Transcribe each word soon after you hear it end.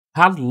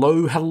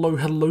Hello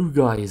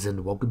guys,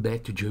 and welcome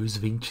back to Joe's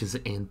Ventures.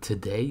 And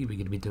today we're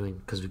going to be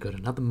doing, because we've got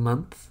another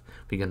month,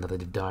 we got another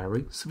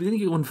diary. So we didn't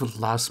get one for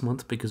last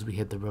month because we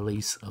had the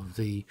release of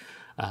the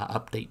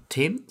update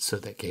 10, so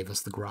that gave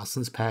us the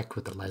Grasslands pack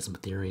with the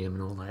Lasmatherium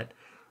and all that.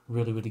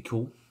 Really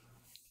cool.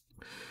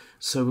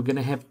 So we're going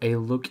to have a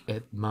look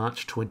at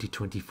March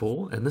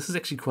 2024, and this is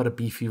actually quite a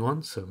beefy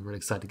one, so I'm really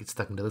excited to get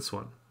stuck into this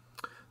one.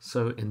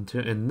 So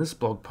in this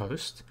blog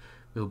post,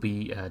 we'll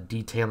be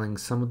detailing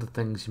some of the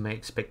things you may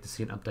expect to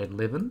see in Update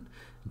 11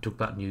 and talk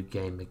about new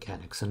game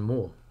mechanics and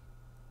more.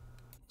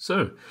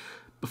 So,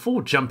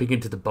 before jumping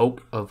into the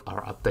bulk of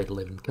our Update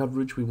 11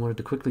 coverage, we wanted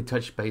to quickly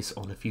touch base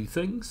on a few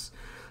things.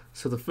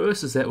 So the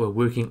first is that we're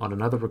working on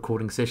another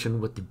recording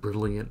session with the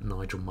brilliant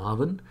Nigel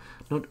Marvin.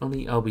 Not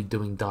only are we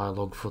doing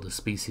dialogue for the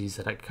species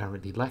that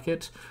currently lack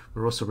it,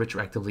 we're also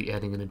retroactively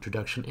adding an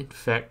introduction, in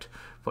fact,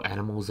 for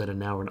animals that are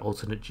now an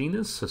alternate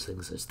genus, so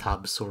things as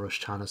Tarbosaurus,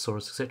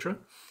 Charnosaurus, etc.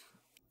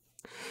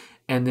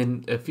 And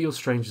then it feels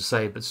strange to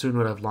say, but soon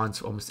we'll have lines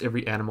for almost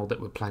every animal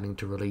that we're planning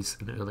to release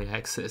in early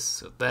access.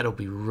 So that'll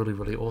be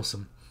really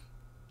awesome.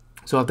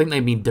 So I think they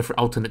mean different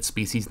alternate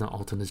species, not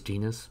alternate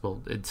genus.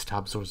 Well, it's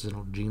Tarbosaurus is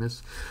not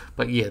genus,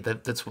 but yeah,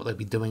 that's what they'll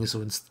be doing.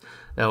 So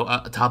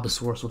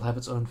Tarbosaurus will have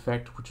its own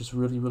fact, which is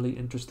really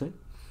interesting.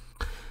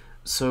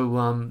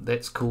 So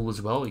that's cool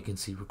as well. You can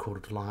see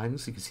recorded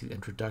lines. You can see the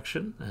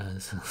introduction.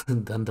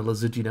 Thunder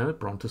lizard,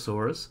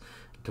 Brontosaurus.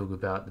 Talk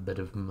about a bit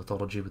of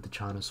mythology with the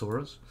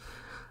Charnosaurus.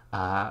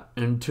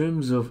 In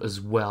terms of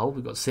as well,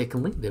 we've got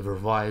secondly, they've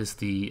revised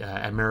the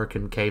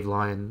American cave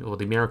lion, or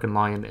the American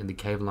lion and the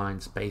cave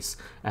lion's base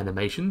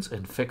animations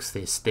and fixed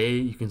their stare.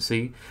 You can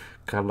see,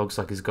 kind of looks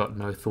like he's got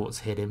no thoughts,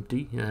 head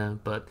empty,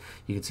 but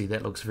you can see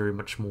that looks very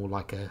much more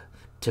like a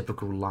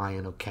typical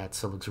lion or cat,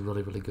 so it looks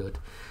really good.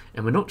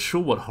 And we're not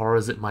sure what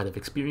horrors it might have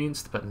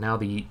experienced, but now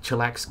the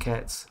chillax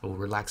cats, or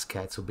relaxed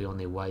cats, will be on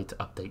their way to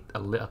update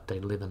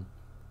 11.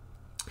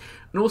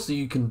 And also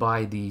you can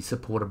buy the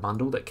supporter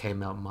bundle that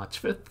came out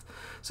March 5th.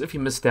 So if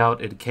you missed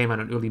out, it came out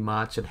in early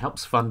March and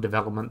helps fund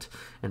development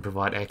and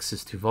provide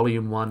access to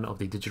volume 1 of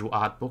the digital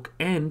art book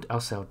and our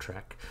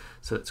soundtrack.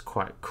 So that's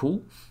quite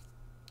cool.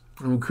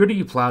 I'm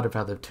pretty proud of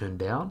how they've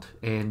turned out,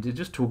 and to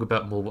just talk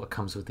about more what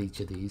comes with each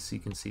of these. So you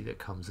can see that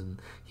comes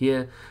in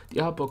here. The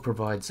art book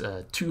provides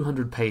a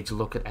 200-page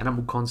look at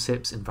animal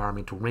concepts,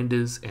 environmental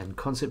renders, and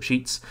concept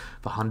sheets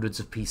for hundreds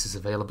of pieces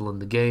available in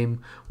the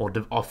game, or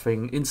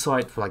offering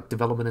insight, for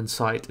development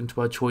insight into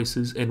our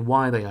choices and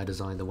why they are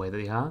designed the way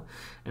they are.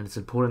 And it's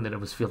important that it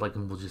was feel like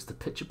more just a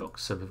picture book.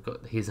 So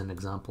here's an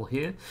example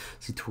here.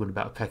 So talking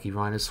about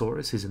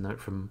Pachyrhinosaurus. Here's a note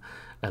from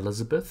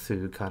Elizabeth,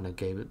 who kind of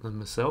gave it them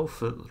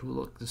herself, a little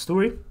look at the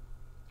story.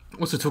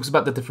 Also talks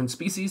about the different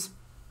species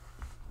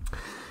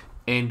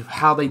and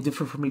how they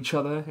differ from each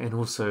other, and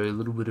also a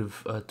little bit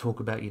of talk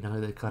about,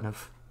 the kind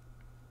of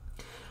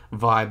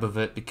vibe of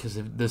it, because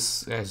of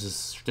this as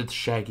a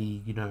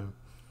shaggy,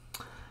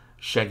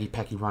 shaggy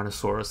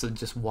Pachyrhinosaurus, and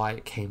just why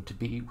it came to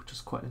be, which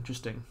is quite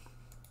interesting.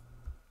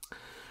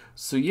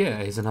 So yeah,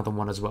 here's another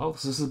one as well.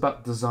 So this is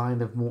about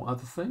design of more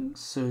other things.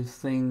 So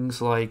things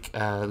like,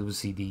 we'll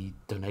see the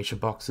donation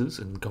boxes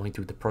and going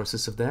through the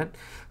process of that.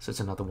 So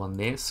it's another one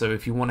there. So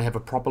if you want to have a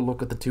proper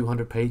look at the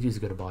 200 pages,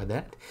 you've got to buy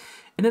that.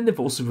 And then they've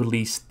also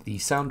released the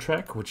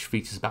soundtrack, which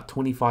features about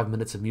 25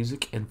 minutes of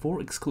music and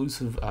 4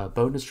 exclusive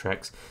bonus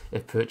tracks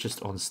if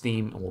purchased on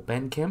Steam or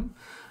Bandcamp.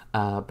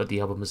 But the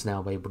album is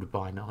now able to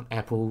buy now on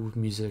Apple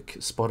Music,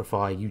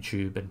 Spotify,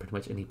 YouTube, and pretty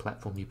much any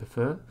platform you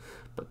prefer.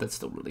 But that's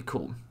still really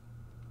cool.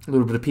 A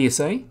little bit of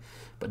PSA,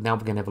 but now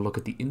we're going to have a look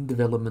at the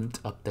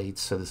in-development updates.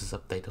 So this is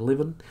Update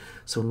 11.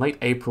 So in late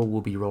April,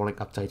 we'll be rolling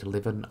Update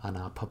 11 on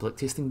our public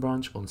testing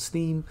branch on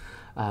Steam,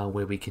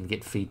 where we can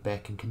get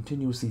feedback and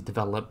continuously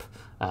develop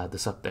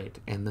this update.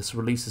 And this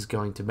release is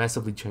going to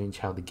massively change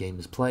how the game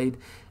is played,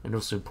 and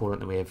also important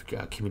that we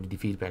have community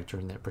feedback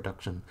during that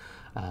production.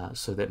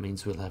 So that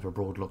means we'll have a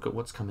broad look at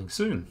what's coming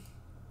soon.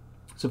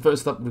 So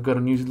first up, we've got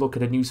a new look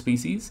at a new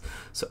species.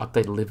 So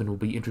Update 11 will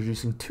be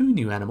introducing 2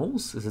 new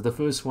animals. So the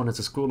first one is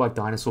a squirrel-like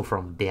dinosaur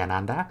from Down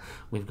Under.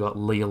 We've got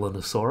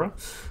Leaellynasaura.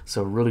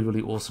 So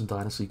really awesome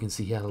dinosaur. You can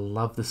see here, I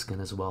love the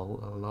skin as well.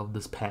 I love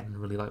this pattern,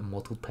 really like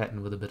mottled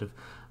pattern with a bit of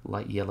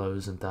light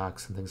yellows and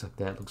darks and things like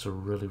that. It looks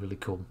really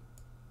cool.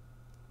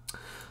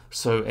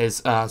 So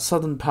as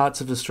southern parts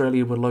of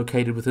Australia were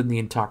located within the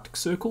Antarctic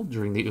Circle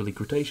during the early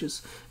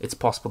Cretaceous, it's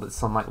possible that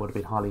sunlight would have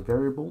been highly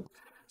variable.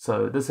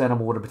 So this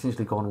animal would have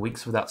potentially gone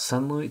weeks without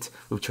sunlight.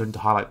 We've chosen to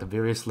highlight the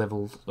various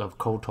levels of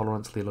cold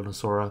tolerance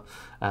Leaellynasaura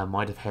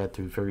might have had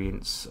through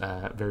various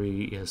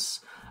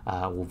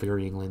or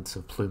varying lengths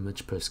of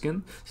plumage per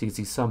skin. So you can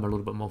see some are a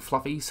little bit more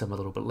fluffy, some a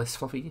little bit less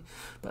fluffy.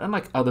 But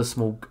unlike other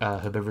small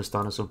herbivorous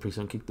dinosaur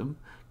prehistoric kingdom,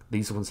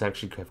 these ones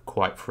actually have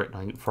quite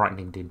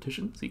frightening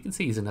dentition. So you can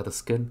see here's another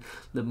skin,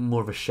 a little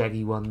more of a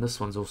shaggy one. This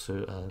one's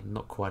also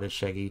not quite as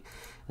shaggy,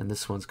 and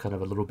this one's kind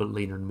of a little bit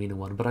leaner and meaner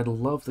one. But I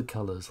love the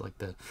colours, like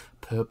the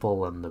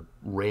purple and the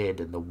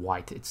red and the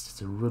white. It's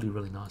just a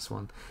really nice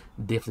one.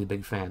 Definitely a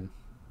big fan.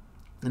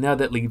 And now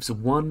that leaves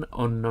one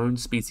unknown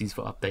species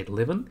for update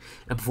 11,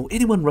 and before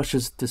anyone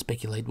rushes to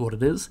speculate what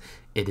it is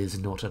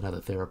not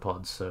another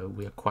theropod, so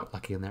we are quite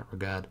lucky in that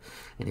regard,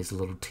 and there's a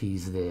little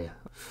tease there.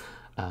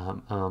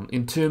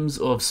 In terms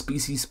of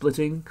species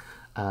splitting,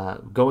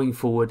 going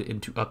forward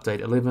into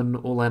update 11,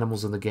 all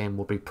animals in the game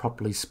will be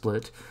properly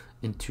split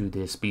into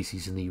their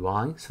species in the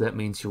UI. So that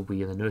means you'll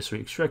be in the nursery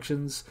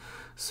extractions.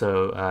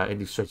 So in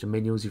the extraction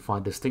menus, you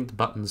find distinct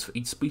buttons for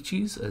each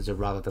species,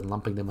 rather than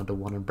lumping them under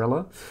one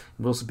umbrella.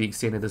 We'll also be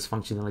extending this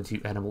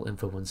functionality to animal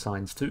info and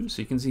signs too.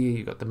 So you can see here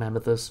you've got the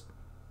Mammothus.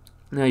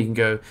 Now you can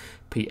go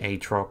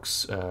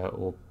P-Atrox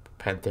or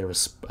Panthera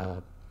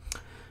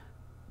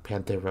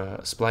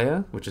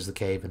splaya, which is the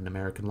cave and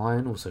American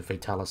lion, also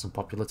Fatalis and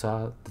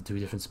Populatar, the two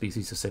different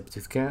species of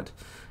saber-toothed cat.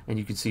 And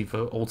you can see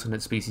for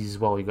alternate species as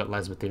well, you've got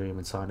Lasmatherium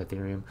and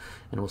Cynotherium,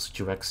 and also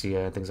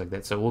Jurexia and things like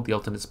that. So all the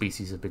alternate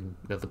species have been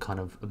kind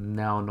of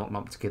now not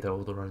lumped together,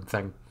 all their own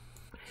thing.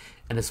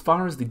 And as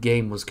far as the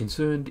game was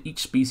concerned,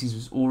 each species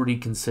was already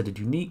considered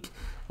unique,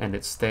 and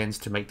it stands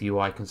to make the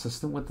UI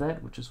consistent with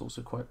that, which is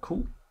also quite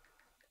cool.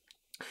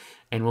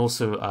 And we'll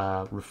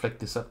also reflect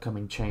this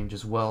upcoming change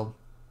as well.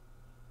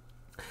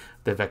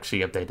 They've actually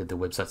updated the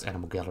website's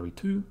Animal Gallery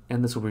too,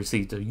 and this will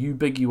receive a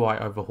big UI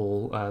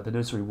overhaul. The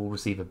nursery will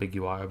receive a big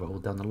UI overhaul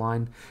down the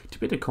line to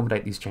better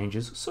accommodate these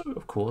changes, so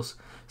of course,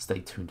 stay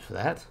tuned for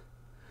that.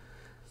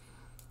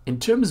 In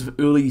terms of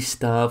early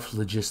staff,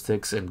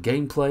 logistics, and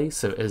gameplay,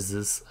 so as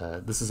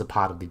this is a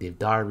part of the dev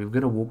diary, we're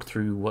going to walk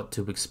through what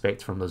to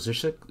expect from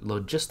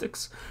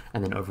logistics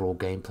and then overall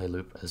gameplay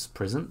loop as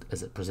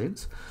it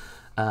presents.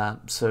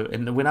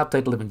 And when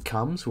update 11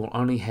 comes, we'll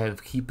only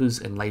have keepers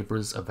and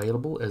laborers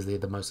available, as they're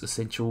the most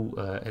essential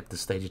at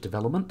this stage of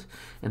development,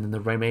 and then the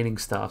remaining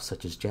staff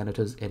such as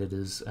janitors,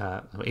 editors,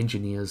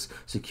 engineers,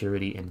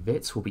 security, and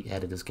vets will be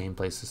added as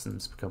gameplay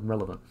systems become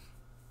relevant.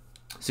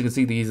 So you can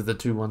see these are the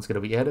two ones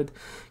going to be added,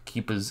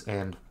 keepers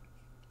and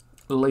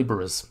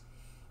laborers.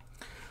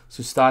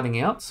 So starting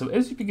out, so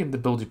as you begin to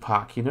build your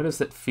park, you notice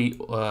that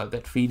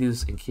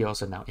feeders and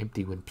kiosks are now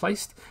empty when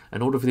placed.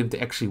 In order for them to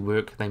actually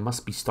work, they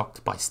must be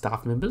stocked by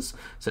staff members.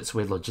 So that's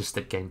where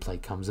logistic gameplay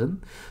comes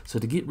in. So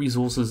to get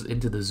resources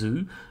into the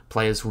zoo,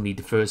 players will need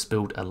to first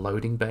build a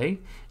loading bay.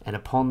 And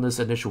upon this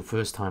initial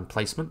first-time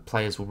placement,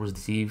 players will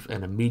receive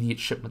an immediate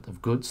shipment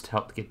of goods to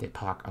help get their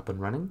park up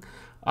and running.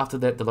 After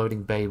that, the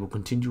loading bay will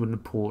continue to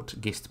import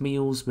guest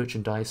meals,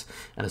 merchandise,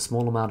 and a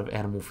small amount of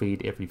animal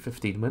feed every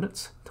 15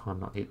 minutes. Time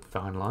not yet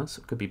finalised,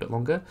 so it could be a bit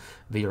longer,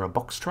 via a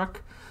box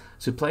truck.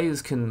 So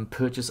players can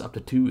purchase up to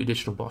 2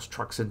 additional box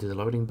trucks into the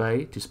loading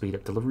bay to speed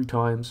up delivery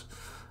times,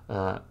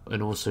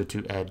 and also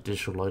to add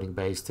additional loading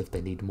bays if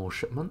they need more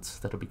shipments.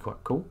 That'll be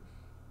quite cool.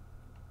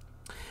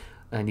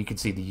 And you can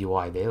see the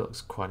UI there, it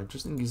looks quite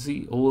interesting. You can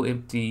see all the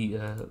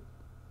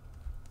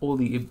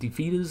empty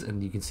feeders,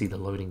 and you can see the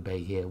loading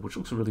bay here, which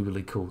looks really,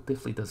 really cool.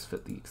 Definitely does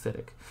fit the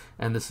aesthetic.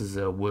 And this is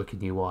a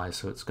working UI,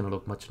 so it's going to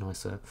look much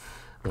nicer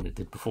than it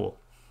did before.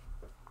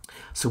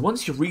 So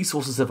once your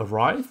resources have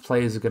arrived,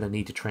 players are going to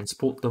need to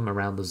transport them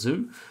around the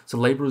zoo. So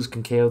laborers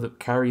can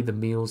carry the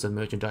meals and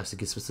merchandise to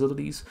guest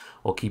facilities,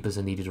 or keepers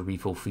are needed to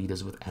refill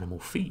feeders with animal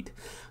feed.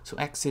 So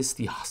access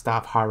the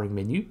staff hiring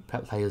menu.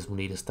 Players will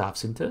need a staff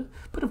center,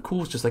 but of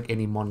course, just like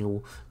any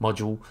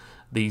module,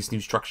 these new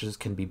structures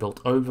can be built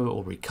over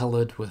or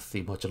recolored with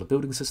the modular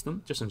building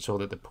system, just ensure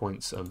that the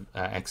points of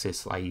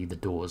access, i.e. the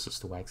doors, is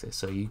still access.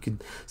 So you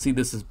can see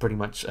this is pretty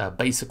much a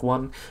basic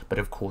one, but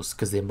of course,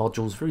 because they're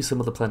modules very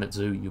similar to Planet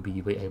Zoo, you'll be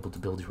able to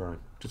build your own,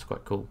 which is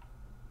quite cool.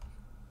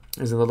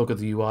 Here's another look at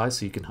the UI,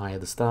 so you can hire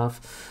the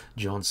staff,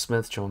 John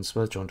Smith, John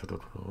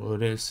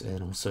Torres,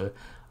 and also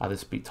other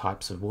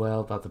types of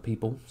other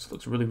people. So it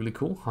looks really, really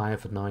cool. Hire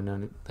for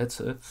 $9.90.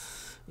 That's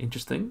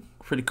interesting,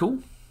 pretty cool.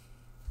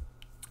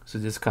 So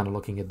just kind of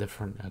looking at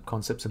different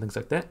concepts and things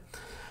like that.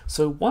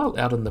 So while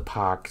out in the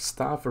park,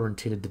 staff are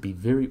intended to be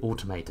very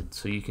automated.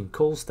 So you can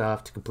call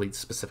staff to complete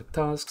specific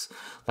tasks,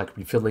 like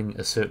refilling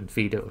a certain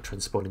feeder or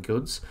transporting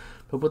goods.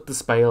 But with the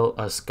scale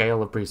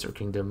of Prehistoric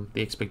Kingdom,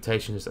 the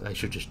expectation is that they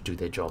should just do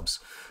their jobs.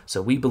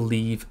 So we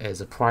believe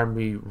as a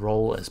primary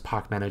role as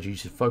park manager, you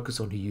should focus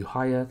on who you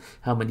hire,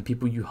 how many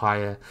people you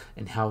hire,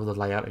 and how the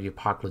layout of your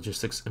park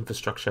logistics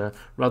infrastructure,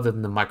 rather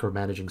than the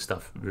micromanaging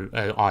stuff,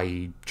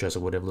 i.e.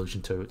 Jurassic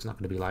Evolution 2. It's not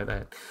going to be like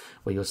that,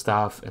 where your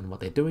staff and what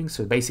they're doing.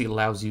 So it basically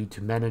allows you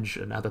to manage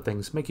and other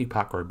things, make your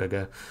park grow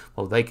bigger,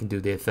 while they can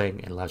do their thing,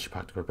 and allows your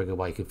park to grow bigger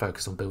while you can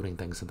focus on building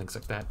things and things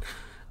like that.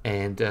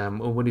 And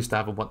when you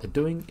start with what they're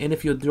doing, and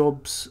if your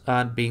jobs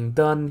aren't being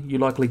done, you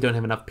likely don't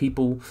have enough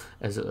people,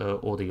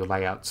 or your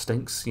layout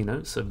stinks,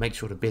 so make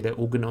sure to better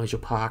organize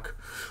your park,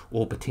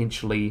 or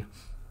potentially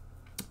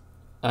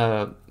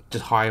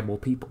just hire more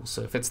people.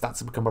 So if it starts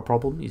to become a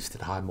problem, you just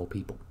hire more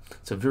people.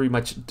 So very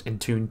much in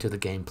tune to the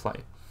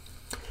gameplay.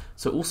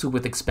 So also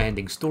with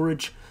expanding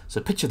storage,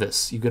 so picture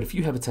this, you've got a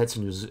few habitats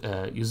and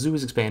your zoo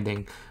is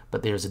expanding,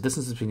 but there's a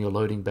distance between your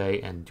loading bay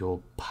and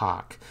your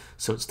park.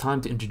 So it's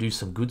time to introduce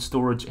some goods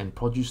storage and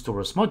produce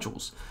storage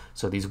modules.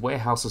 So these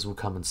warehouses will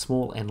come in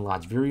small and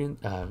large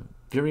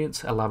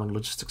variants, allowing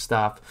logistics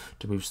staff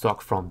to move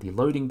stock from the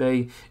loading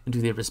bay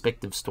into their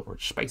respective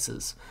storage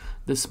spaces.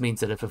 This means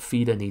that if a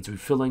feeder needs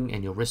refilling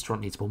and your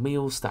restaurant needs more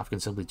meals, staff can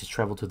simply just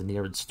travel to the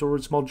nearest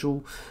storage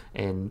module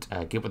and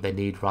get what they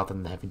need rather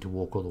than having to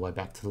walk all the way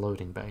back to the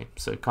loading bay.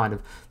 So kind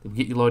of, you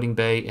get your loading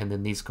bay and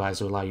then these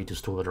guys will allow you to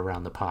store it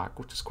around the park,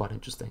 which is quite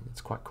interesting.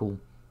 It's quite cool.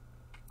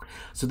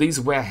 So these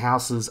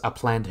warehouses are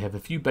planned to have a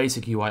few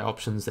basic UI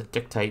options that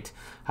dictate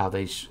how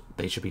they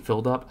should be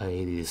filled up.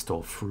 They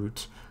store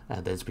fruit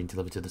that's been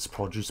delivered to this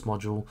produce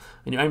module,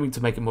 and you're aiming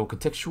to make it more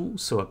contextual.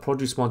 So a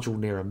produce module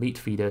near a meat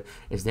feeder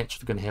is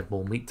naturally going to have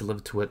more meat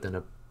delivered to it than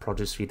a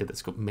produce feeder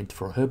that's meant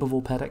for a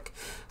herbivore paddock.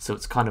 So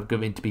it's kind of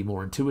going to be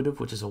more intuitive,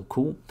 which is all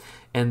cool.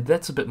 And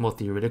that's a bit more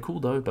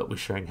theoretical though, but we're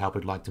showing how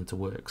we'd like them to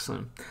work.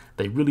 So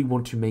they really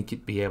want to make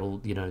it be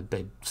able, you know,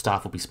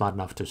 staff will be smart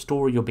enough to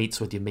store your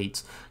meats with your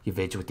meats, your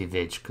veg with your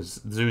veg,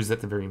 because zoos,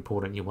 that's very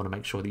important. You want to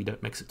make sure that you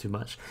don't mix it too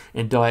much.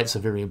 And diets are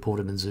very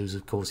important in zoos,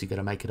 of course. You got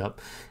to make it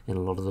up, and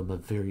a lot of them are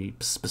very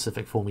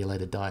specific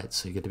formulated diets,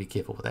 so you got to be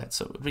careful with that.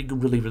 So it'd be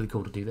really, really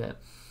cool to do that.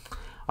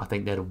 I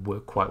think that'll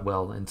work quite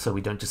well, and so we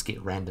don't just get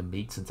random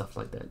meats and stuff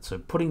like that. So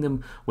putting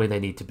them where they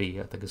need to be,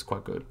 I think, is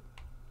quite good.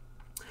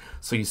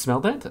 So you smell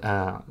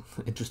that?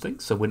 Interesting.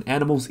 So when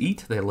animals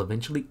eat, they'll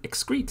eventually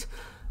excrete.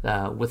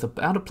 With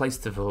about a place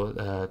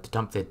to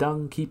dump their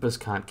dung, keepers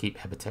can't keep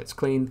habitats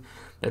clean.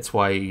 That's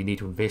why you need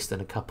to invest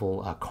in a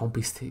couple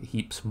compost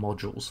heaps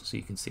modules. So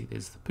you can see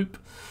there's the poop.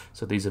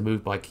 So these are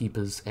moved by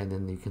keepers, and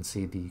then you can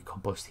see the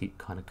compost heap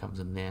kind of comes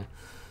in there.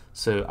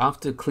 So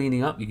after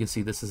cleaning up, you can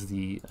see this is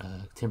the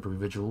temporary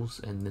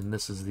visuals, and then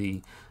this is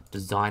the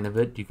design of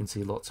it. You can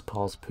see lots of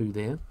piles of poo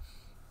there.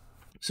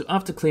 So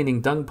after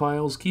cleaning dung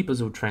piles,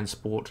 keepers will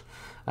transport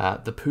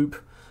the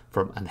poop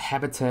from a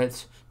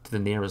habitat to the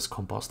nearest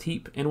compost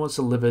heap, and once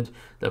delivered,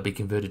 they'll be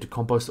converted to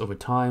compost over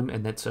time,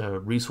 and that's a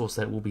resource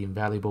that will be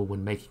invaluable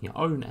when making your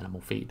own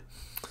animal feed.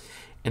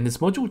 And this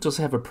module does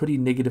have a pretty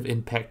negative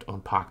impact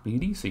on park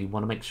beauty, so you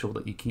want to make sure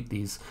that you keep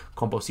these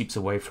compost heaps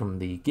away from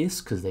the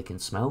guests because they can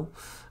smell,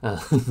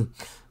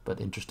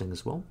 but interesting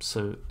as well.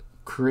 So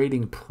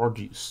creating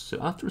produce. So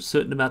after a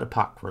certain amount of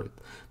park growth,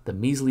 the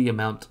measly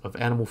amount of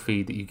animal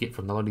feed that you get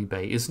from the loading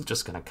bay isn't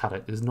just going to cut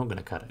it, it's not going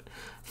to cut it.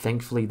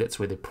 Thankfully, that's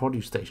where the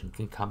produce station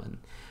can come in.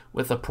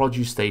 With the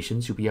produce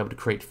stations, you'll be able to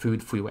create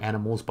food for your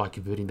animals by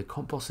converting the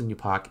compost in your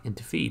park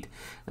into feed.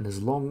 And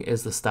as long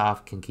as the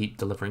staff can keep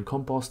delivering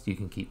compost, you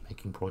can keep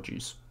making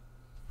produce.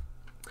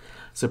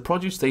 So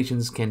produce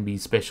stations can be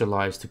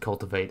specialized to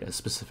cultivate a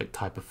specific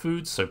type of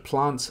food, so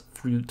plants,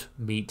 fruit,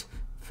 meat,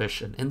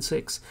 fish, and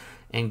insects,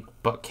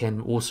 but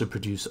can also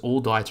produce all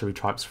dietary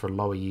types for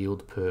lower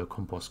yield per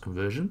compost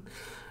conversion.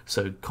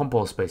 So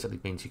compost basically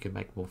means you can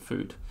make more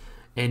food.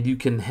 And you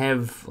can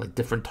have like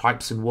different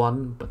types in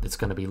one, but it's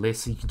going to be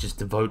less. So you can just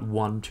devote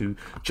one to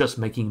just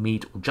making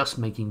meat or just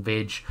making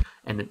veg,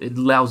 and it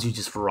allows you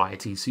just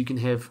variety. So you can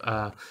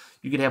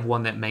have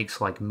one that makes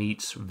like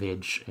meats,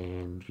 veg,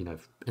 and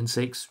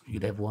insects. You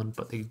could have one,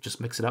 but they just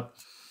mix it up.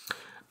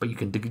 But you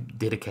can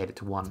dedicate it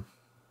to one.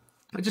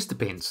 It just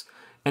depends.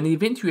 In the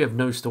event you have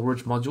no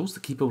storage modules, the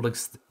keeper will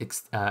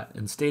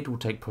instead will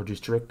take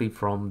produce directly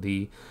from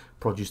the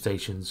produce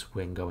stations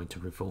when going to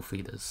refill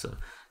feeders. So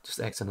just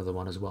acts another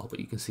one as well, but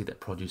you can see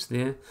that produce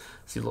there.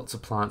 See lots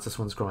of plants. This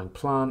one's growing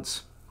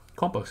plants.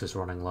 Compost is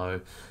running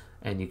low,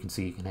 and you can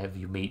see you can have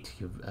your meat,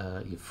 your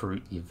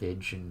fruit, your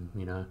veg, and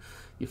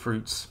your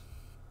fruits,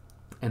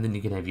 and then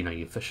you can have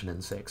your fish and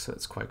insects. So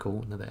it's quite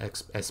cool. Another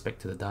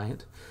aspect to the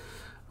diet.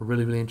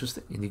 Really, really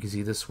interesting. And you can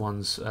see this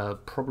one's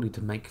probably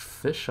to make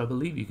fish, I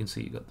believe. You can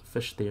see you got the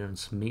fish there and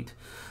some meat.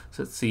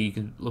 So let's see,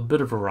 a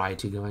bit of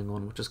variety going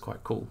on, which is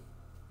quite cool.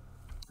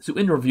 So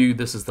in review,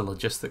 this is the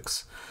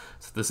logistics.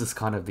 So this is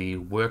kind of the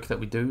work that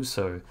we do.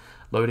 So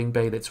loading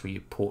bay, that's where you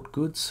port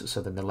goods.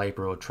 So then the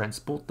labourer will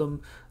transport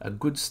them. A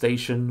goods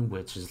station,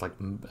 which is like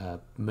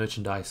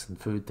merchandise and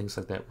food, things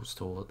like that, will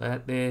store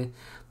that there.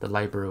 The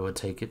labourer will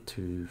take it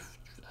to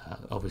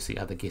obviously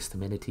other guest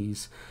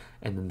amenities,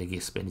 and then the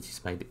guest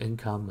amenities made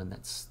income, and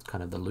that's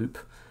kind of the loop.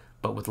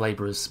 But with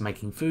labourers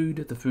making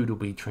food, the food will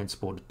be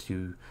transported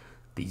to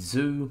the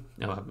zoo.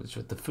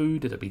 With the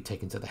food, it'll be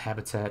taken to the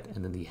habitat,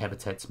 and then the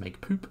habitats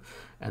make poop,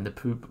 and the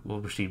poop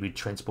will actually be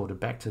transported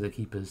back to the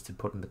keepers to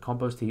put in the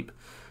compost heap,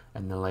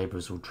 and the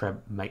labourers will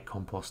make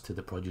compost to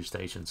the produce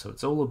station. So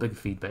it's all a big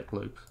feedback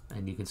loop,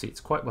 and you can see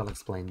it's quite well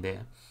explained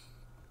there.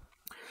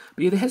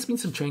 But yeah, there has been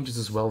some changes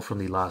as well from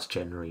the last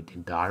January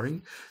Dev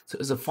Diary. So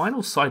as a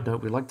final side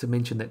note, we'd like to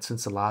mention that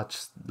since the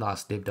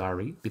last Dev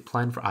Diary, the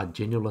plan for our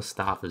generalist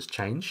staff has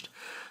changed.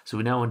 So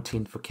we now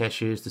intend for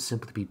cashiers to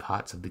simply be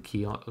parts of the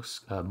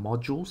kiosk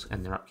modules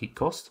and their upkeep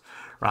costs,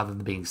 rather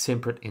than being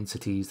separate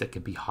entities that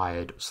can be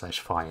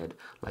hired/fired,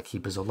 like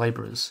keepers or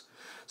labourers.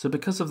 So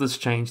because of this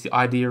change, the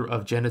idea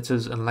of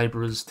janitors and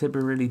labourers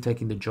temporarily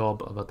taking the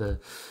job of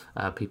other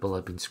people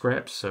have been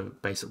scrapped. So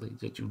basically,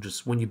 that you'll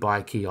just, when you buy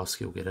a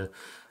kiosk, you'll get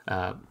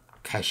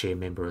cashier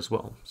member as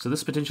well. So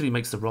this potentially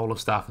makes the role of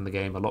staff in the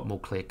game a lot more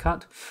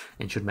clear-cut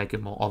and should make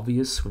it more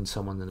obvious when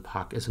someone in the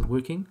park isn't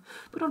working.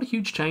 But not a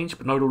huge change,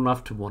 but notable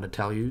enough to want to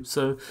tell you.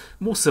 So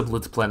more similar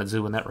to Planet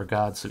Zoo in that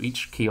regard. So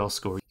each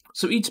kiosk or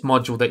each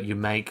module that you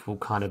make will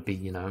kind of be,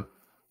 you know,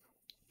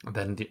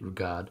 that in that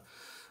regard.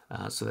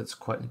 So that's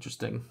quite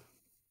interesting.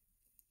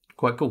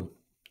 Quite cool.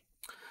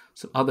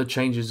 Some other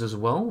changes as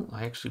well.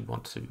 I actually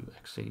want to,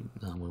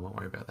 no, we won't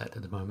worry about that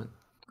at the moment.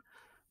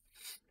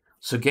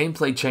 So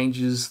gameplay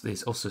changes,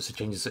 there's also some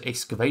changes to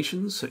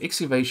excavations. So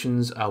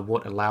excavations are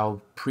what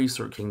allow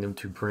Prehistoric Kingdom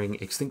to bring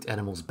extinct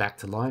animals back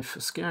to life,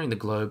 scouring the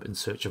globe in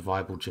search of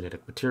viable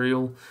genetic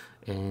material.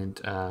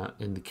 And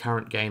in the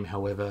current game,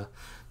 however,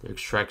 the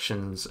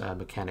extractions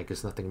mechanic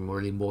is nothing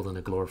really more than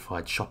a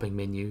glorified shopping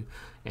menu.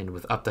 And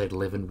with Update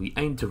 11, we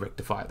aim to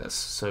rectify this.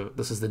 So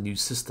this is the new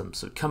system.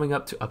 So coming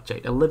up to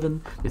Update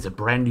 11, there's a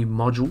brand new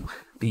module,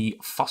 the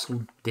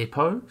Fossil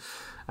Depot.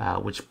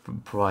 Which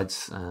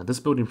provides, this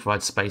building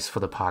provides space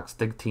for the park's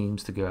dig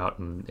teams to go out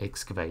and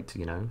excavate,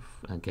 you know,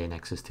 and gain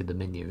access to the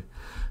menu.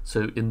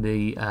 So in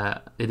the,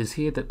 it is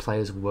here that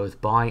players will both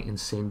buy and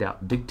send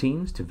out dig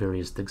teams to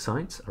various dig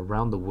sites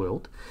around the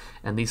world,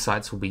 and these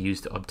sites will be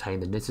used to obtain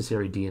the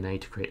necessary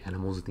DNA to create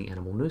animals in the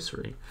animal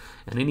nursery.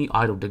 And any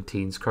idle dig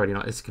teams currently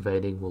not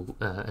excavating will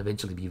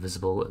eventually be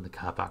visible in the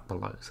car park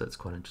below, so that's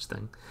quite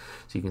interesting.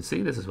 So you can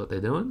see this is what they're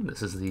doing.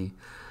 This is the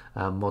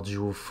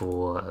module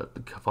for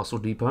the Fossil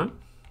Depot.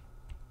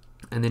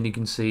 And then you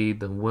can see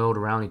the world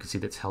around. You can see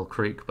that's Hell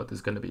Creek, but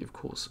there's going to be, of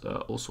course,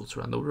 all sorts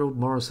around the world.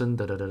 Morrison,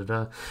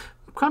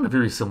 kind of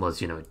very similar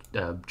to, you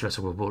know,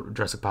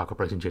 Jurassic Park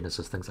Operation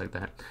Genesis, things like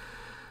that.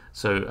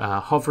 So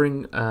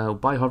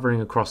by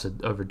hovering across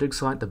over a dig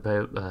site,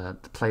 the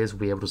players will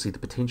be able to see the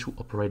potential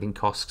operating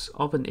costs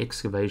of an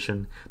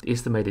excavation, the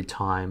estimated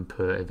time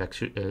per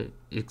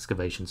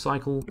excavation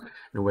cycle,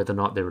 and whether or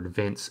not there are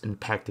events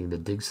impacting the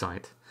dig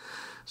site.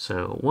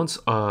 So once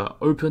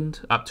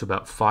opened, up to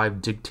about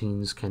 5 dig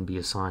teams can be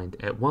assigned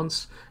at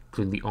once,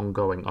 including the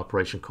ongoing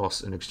operation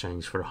costs in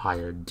exchange for a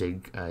higher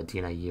dig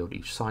DNA yield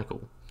each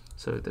cycle.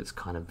 So that's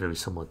kind of very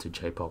similar to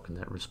JPOC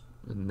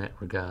in that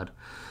regard.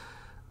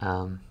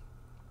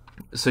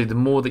 So the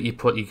more that you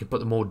can put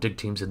the more dig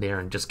teams in there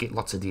and just get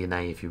lots of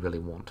DNA if you really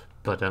want.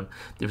 But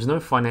there's no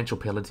financial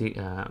penalty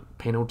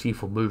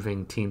for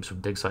moving teams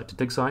from dig site to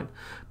dig site,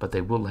 but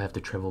they will have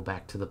to travel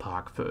back to the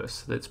park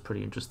first. That's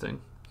pretty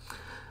interesting.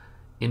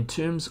 In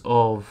terms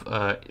of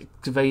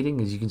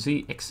excavating, as you can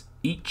see,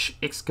 each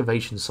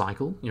excavation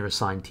cycle, your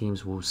assigned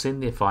teams will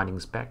send their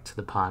findings back to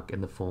the park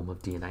in the form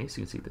of DNA.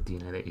 So you can see the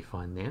DNA that you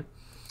find there.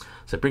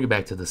 So bring it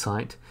back to the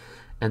site,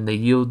 and the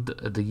yield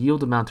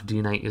amount of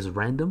DNA is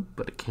random,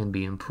 but it can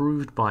be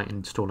improved by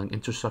installing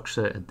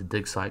infrastructure at the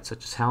dig site,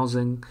 such as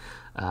housing,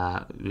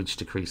 which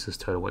decreases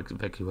total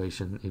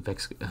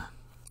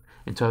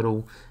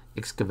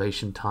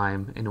excavation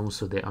time, and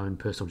also their own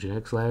personal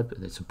genetics lab,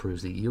 and this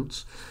improves the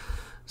yields.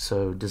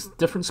 So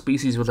different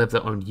species will have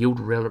their own yield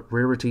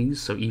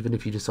rarities, so even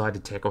if you decide to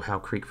tackle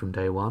Hell Creek from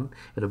day one,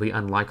 it'll be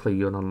unlikely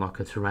you'll unlock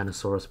a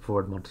Tyrannosaurus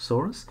before a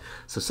Montosaurus.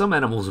 So some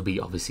animals will be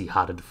obviously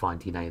harder to find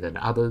DNA than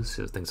others,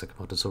 so things like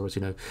a Montosaurus,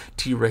 you know,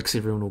 T-Rex,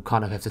 everyone will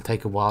kind of have to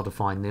take a while to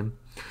find them.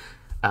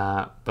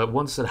 But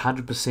once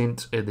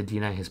 100% of the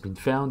DNA has been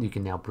found, you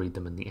can now breed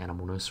them in the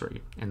animal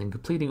nursery. And then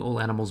completing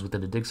all animals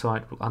within a dig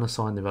site will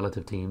unassign the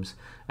relative teams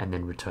and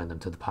then return them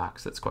to the park,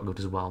 so that's quite good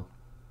as well.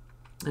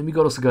 And we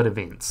also got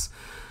events.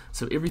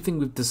 So everything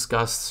we've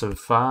discussed so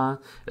far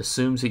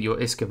assumes that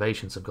your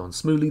excavations have gone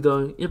smoothly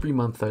though. Every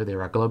month though,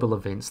 there are global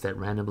events that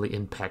randomly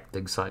impact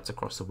dig sites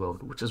across the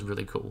world, which is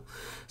really cool.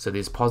 So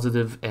there's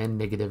positive and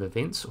negative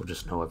events, or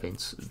just no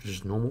events,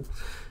 just normal.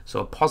 So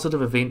a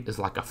positive event is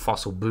like a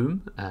fossil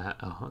boom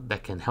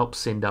that can help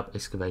send up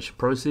excavation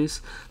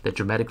process that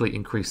dramatically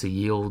increase the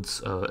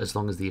yields as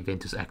long as the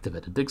event is active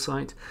at a dig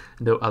site.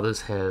 And though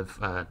others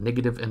have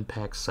negative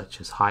impacts such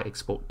as high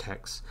export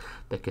tax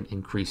that can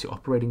increase your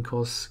operating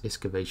costs,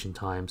 excavation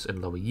times,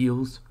 and lower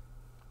yields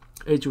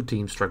as your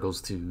team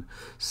struggles to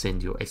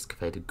send your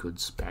excavated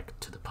goods back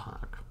to the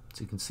park.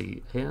 So you can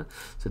see here,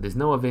 so there's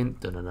no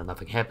event,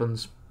 nothing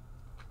happens.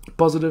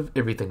 Positive,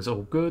 everything's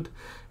all good,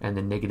 and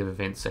then negative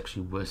events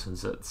actually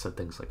worsens it, so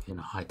things like, you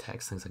know, high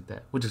tax, things like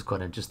that, which is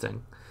quite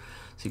interesting.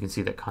 So you can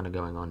see that kind of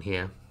going on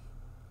here,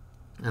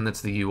 and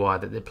that's the UI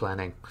that they're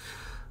planning.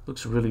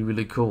 Looks really,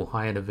 really cool.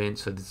 High-end event,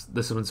 so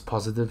this one's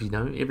positive, you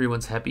know,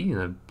 everyone's happy, you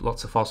know,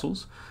 lots of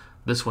fossils.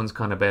 This one's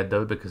kind of bad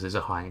though because there's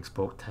a high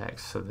export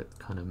tax, so that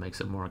kind of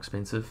makes it more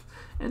expensive.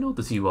 And all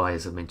this UI,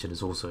 as I mentioned,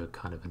 is also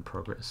kind of in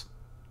progress.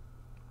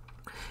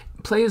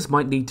 Players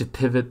might need to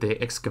pivot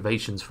their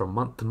excavations from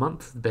month to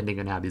month, depending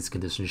on how these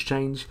conditions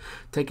change,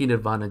 taking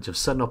advantage of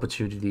sudden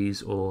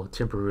opportunities or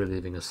temporarily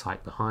leaving a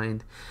site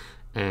behind.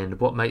 And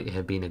what may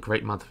have been a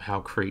great month of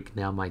Hell Creek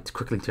now might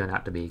quickly turn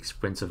out to be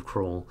expensive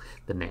crawl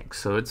the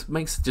next. So it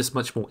makes it just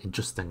much more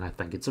interesting, I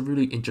think. It's a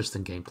really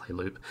interesting gameplay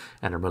loop,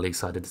 and I'm really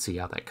excited to see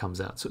how that comes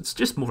out. So it's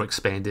just more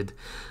expanded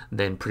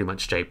than pretty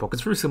much JPOG.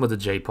 It's very similar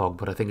to JPOG,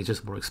 but I think it's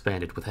just more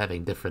expanded with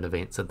having different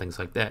events and things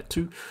like that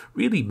to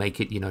really make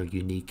it,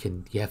 unique,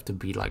 and you have to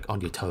be like on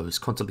your toes,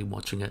 constantly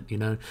watching it,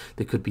 There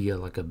could be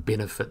like a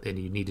benefit that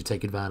you need to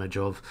take advantage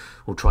of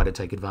or try to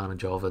take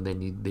advantage of, and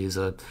then there's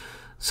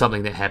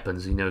something that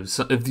happens,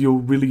 so if you're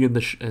really in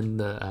the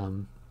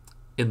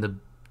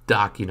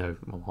dark, well,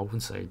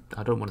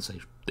 I don't want to say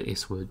the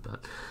S word,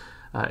 but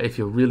if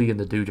you're really in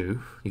the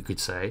doo-doo, you could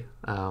say,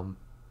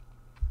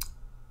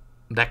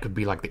 that could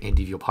be like the end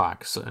of your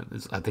park. So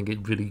I think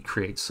it really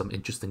creates some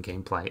interesting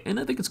gameplay, and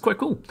I think it's quite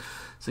cool.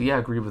 So yeah, I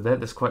agree with that.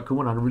 That's quite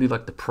cool, and I really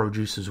like the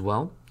produce as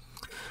well.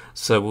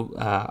 So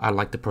I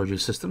like the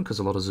produce system because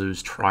a lot of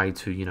zoos try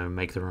to,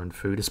 make their own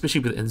food,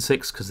 especially with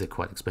insects because they're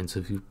quite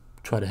expensive. You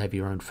try to have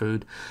your own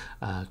food,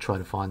 try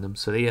to find them.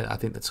 So yeah, I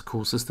think that's a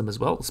cool system as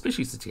well,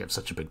 especially since you have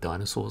such a big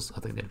dinosaurs. I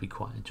think that'd be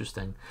quite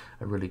interesting,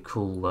 a really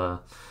cool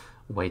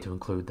way to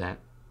include that.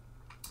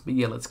 But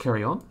yeah, let's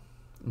carry on.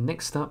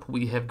 Next up,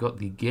 we have got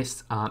the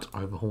guest art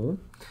overhaul.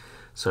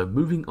 So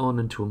moving on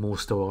into a more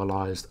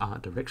stylized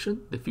art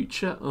direction, the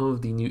future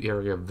of the new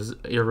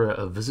era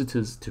of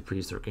visitors to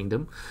Prehistoric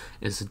Kingdom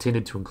is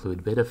intended to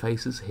include better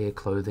faces, hair,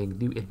 clothing,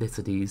 new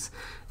ethnicities,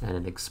 and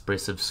an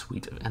expressive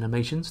suite of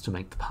animations to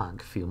make the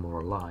park feel more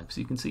alive. So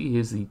you can see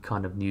here's the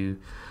kind of new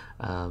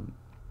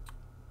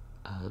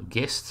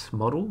guest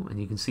model,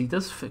 and you can see it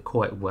does fit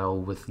quite well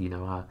with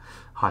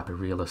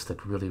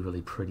hyper-realistic,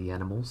 really pretty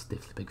animals.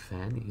 Definitely a big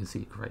fan. You can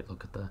see a great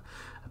look at the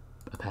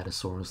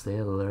Apatosaurus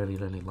there.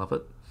 Really love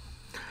it.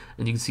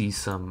 And you can see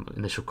some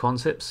initial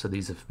concepts. So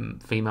these are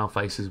female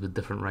faces with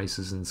different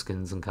races and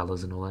skins and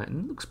colours and all that.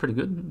 And it looks pretty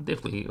good.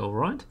 Definitely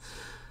alright.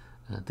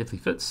 Definitely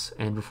fits.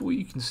 And before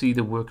you can see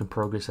the work in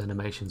progress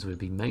animations we've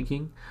been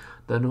making,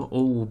 though not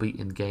all will be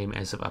in game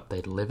as of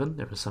update 11.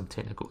 There are some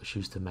technical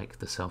issues to make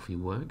the selfie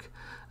work.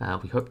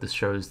 We hope this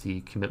shows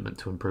the commitment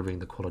to improving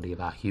the quality of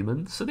our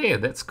humans. So there,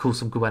 that's cool.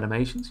 Some cool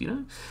animations,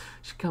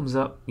 She comes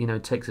up,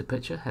 takes a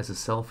picture, has a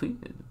selfie.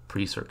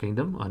 Prehistoric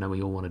Kingdom. I know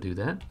we all want to do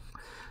that.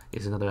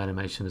 Here's another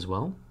animation as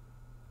well.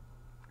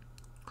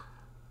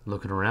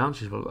 Looking around,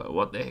 she's like,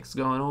 what the heck's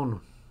going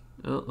on?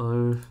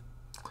 Uh-oh.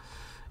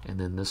 And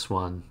then this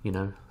one,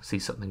 see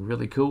something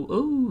really cool.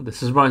 Oh,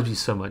 this reminds me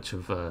so much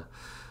of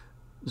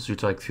Zoo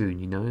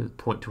Tycoon,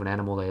 point to an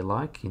animal they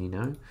like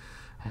and,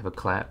 have a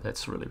clap.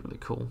 That's really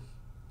cool.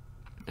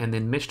 And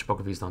then mesh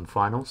topography is done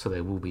final, so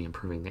they will be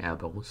improving the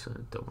eyeballs, so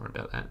don't worry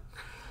about that.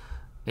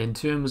 In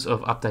terms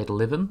of update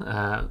 11,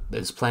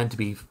 there's planned to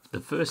be the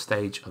first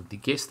stage of the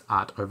guest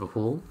art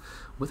overhaul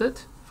with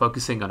it,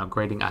 focusing on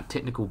upgrading our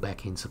technical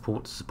back-end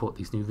support to support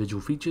these new visual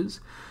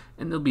features.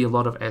 And there'll be a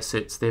lot of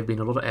assets. There have been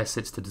a lot of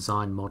assets to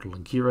design, model,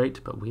 and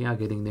curate, but we are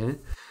getting there.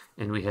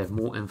 And we have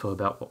more info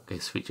about what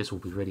guest features will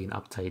be ready in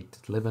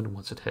update 11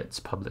 once it hits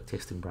public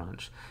testing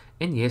branch.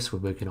 And yes, we're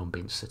working on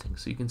bench sitting.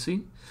 So you can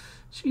see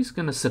she's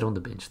going to sit on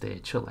the bench there,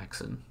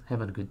 chillaxing,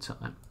 having a good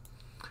time.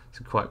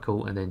 So quite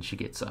cool. And then she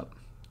gets up.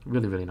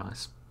 Really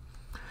nice.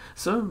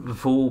 So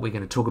before we're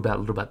going to talk about a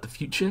little about the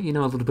future, a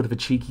little bit of a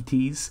cheeky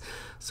tease.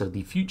 So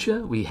the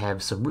future, we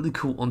have some really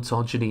cool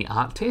ontogeny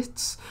art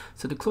tests.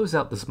 So to close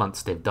out this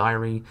month's dev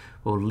diary,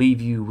 we'll leave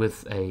you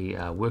with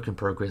a work in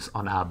progress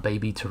on our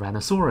baby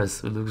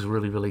Tyrannosaurus. It looks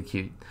really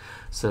cute.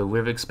 So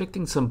we're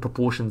expecting some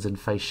proportions and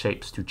face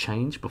shapes to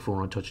change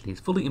before ontogeny is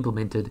fully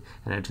implemented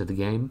and into the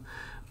game.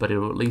 But it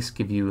will at least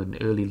give you an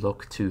early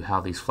look to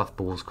how these fluff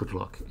balls could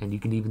look. And you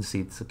can even see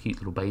it's a cute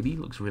little baby. It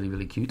looks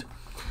really cute.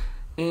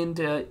 And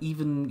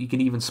you can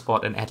even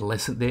spot an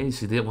adolescent there. You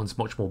see that one's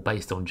much more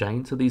based on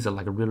Jane. So these are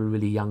like a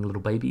really young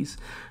little babies.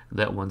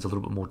 That one's a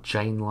little bit more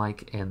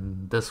Jane-like.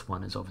 And this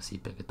one is obviously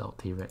a big adult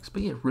T-Rex.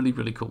 But yeah,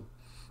 really cool.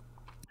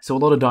 So a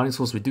lot of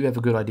dinosaurs, we do have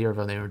a good idea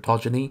of their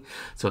ontogeny.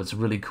 So it's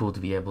really cool to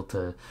be able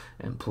to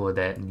employ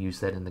that and use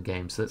that in the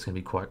game. So that's going to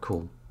be quite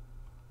cool.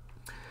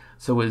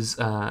 So as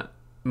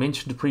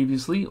mentioned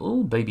previously,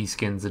 all baby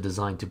skins are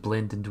designed to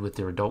blend into with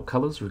their adult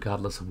colours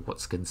regardless of what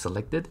skin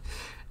selected.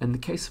 In the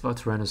case of our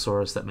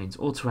Tyrannosaurus, that means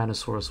all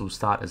Tyrannosaurus will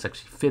start as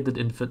actually feathered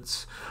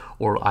infants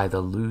or either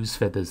lose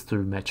feathers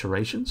through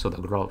maturation, so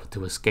they'll grow up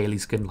to a scaly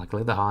skin like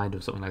leatherhide or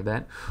something like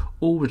that,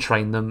 or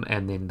retrain them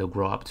and then they'll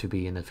grow up to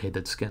be in a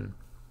feathered skin.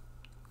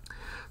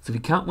 So we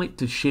can't wait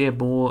to share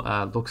more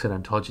looks at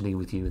ontogeny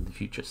with you in the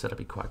future, so that'll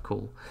be quite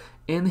cool.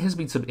 And there has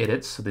been some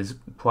edits, so there's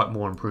quite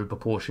more improved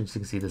proportions. You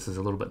can see this is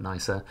a little bit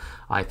nicer,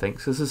 I think.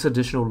 So this is an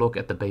additional look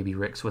at the baby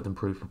Rex with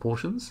improved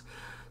proportions.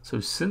 So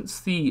since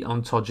the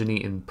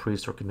ontogeny in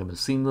Prehistoric Kingdom is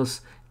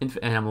seamless,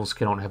 infant animals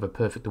cannot have a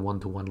perfect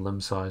one-to-one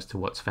limb size to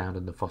what's found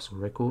in the fossil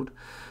record.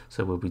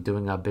 So we'll be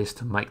doing our best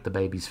to make the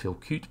babies feel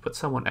cute, but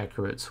somewhat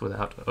accurate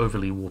without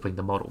overly warping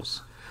the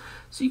models.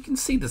 So you can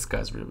see this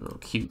guy's really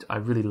cute. I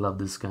really love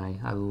this guy.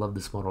 I love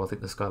this model. I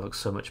think this guy looks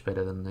so much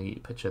better than the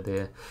picture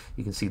there.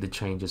 You can see the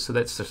changes. So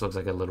that just looks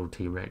like a little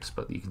T-Rex,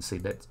 but you can see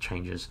that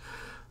changes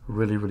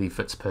Really, really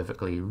fits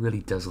perfectly. Really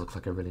does look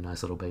like a really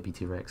nice little baby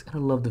T-Rex. And I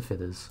love the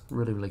feathers.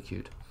 Really, really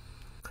cute.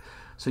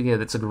 So yeah,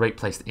 that's a great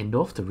place to end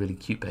off, the really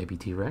cute baby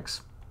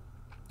T-Rex.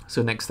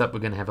 So next up, we're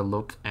going to have a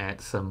look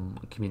at some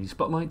community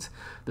spotlights.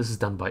 This is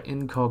done by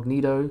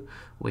Incognito.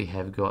 We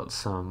have got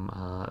some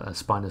a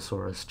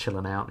Spinosaurus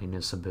chilling out,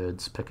 some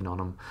birds picking on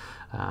him,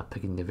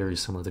 they're very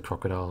similar to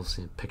crocodiles,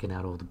 picking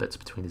out all the bits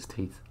between his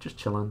teeth, just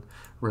chilling.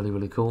 Really,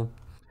 really cool.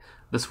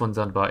 This one's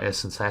done by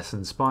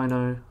Assassin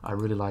Spino. I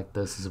really like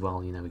this as well.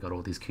 We got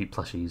all these cute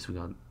plushies. We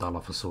got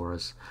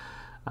Dilophosaurus,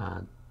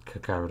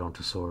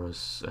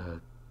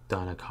 Carcharodontosaurus,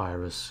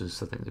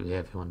 Dinocyrus. I think we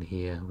have one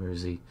here. Where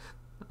is he?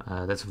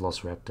 That's a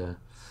Velociraptor.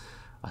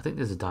 I think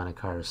there's a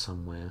Dinocyrus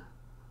somewhere.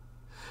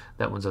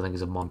 That one's, I think,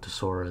 is a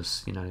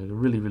Montosaurus.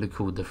 Really, really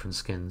cool different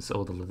skins.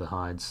 All the leather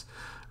hides.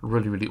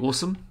 Really, really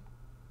awesome.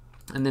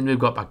 And then we've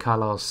got by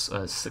Carlos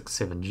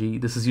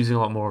 67G. This is using a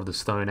lot more of the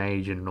Stone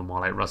Age and more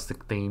like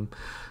rustic theme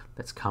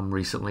that's come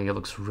recently. It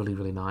looks really,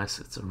 really nice.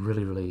 It's a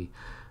really, really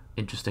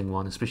interesting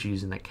one, especially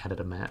using that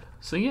Canada map.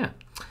 So yeah,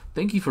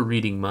 thank you for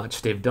reading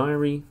March Dev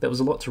Diary. That was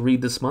a lot to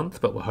read this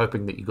month, but we're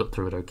hoping that you got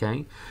through it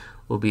okay.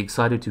 We'll be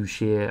excited to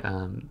share,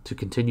 to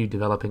continue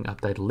developing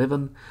Update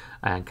 11,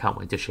 and can't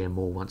wait to share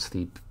more once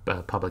the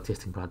public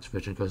testing branch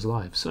version goes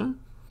live. So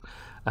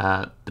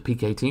the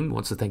PK team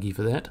wants to thank you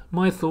for that.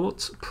 My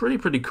thoughts,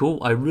 pretty cool.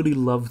 I really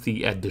love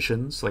the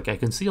additions. Like, I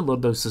can see a lot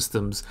of those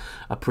systems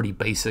are pretty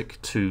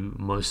basic to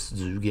most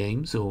zoo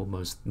games or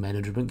most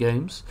management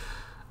games.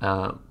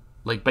 The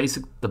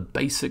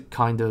basic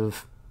kind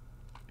of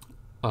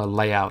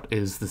layout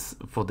is this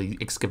for the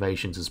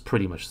excavations is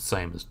pretty much the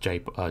same as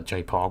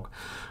JPOG,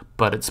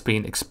 but it's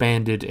been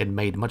expanded and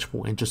made much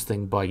more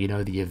interesting by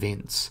the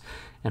events.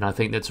 And I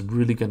think that's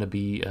really going to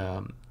be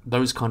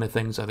those kind of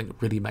things. I think it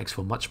really makes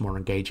for much more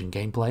engaging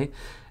gameplay,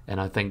 and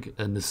I think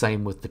in the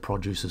same with the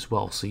produce as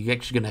well. So you're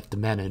actually going to have to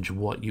manage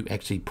what you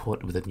actually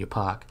put within your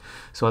park.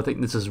 So I think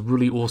this is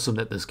really awesome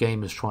that this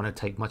game is trying to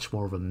take much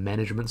more of a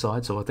management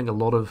side. So I think a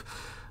lot of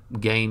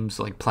games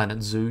like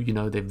Planet Zoo,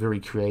 they're very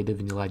creative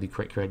and you're allowed to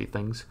create creative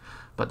things,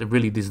 but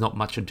there's not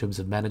much in terms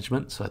of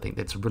management. So I think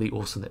that's really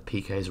awesome that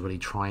PK is really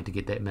trying to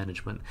get that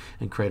management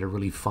and create a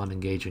really fun,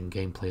 engaging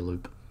gameplay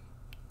loop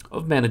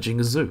of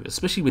managing a zoo,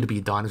 especially when it be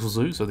a dinosaur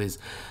zoo. So there's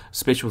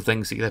special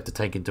things that you have to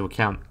take into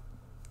account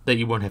that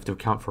you won't have to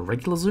account for a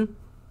regular zoo.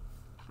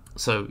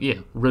 So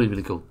yeah, really,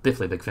 really cool.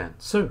 Definitely a big fan.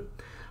 So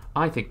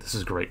I think this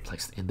is a great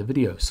place to end the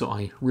video. So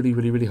I really,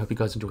 really, really hope you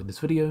guys enjoyed this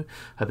video.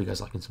 Hope you guys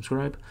like and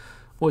subscribe.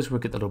 Always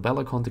remember to get that little bell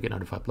icon to get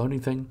notified of loading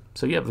thing.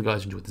 So yeah, if you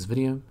guys enjoyed this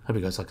video, hope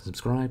you guys like and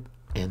subscribe,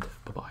 and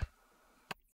bye-bye.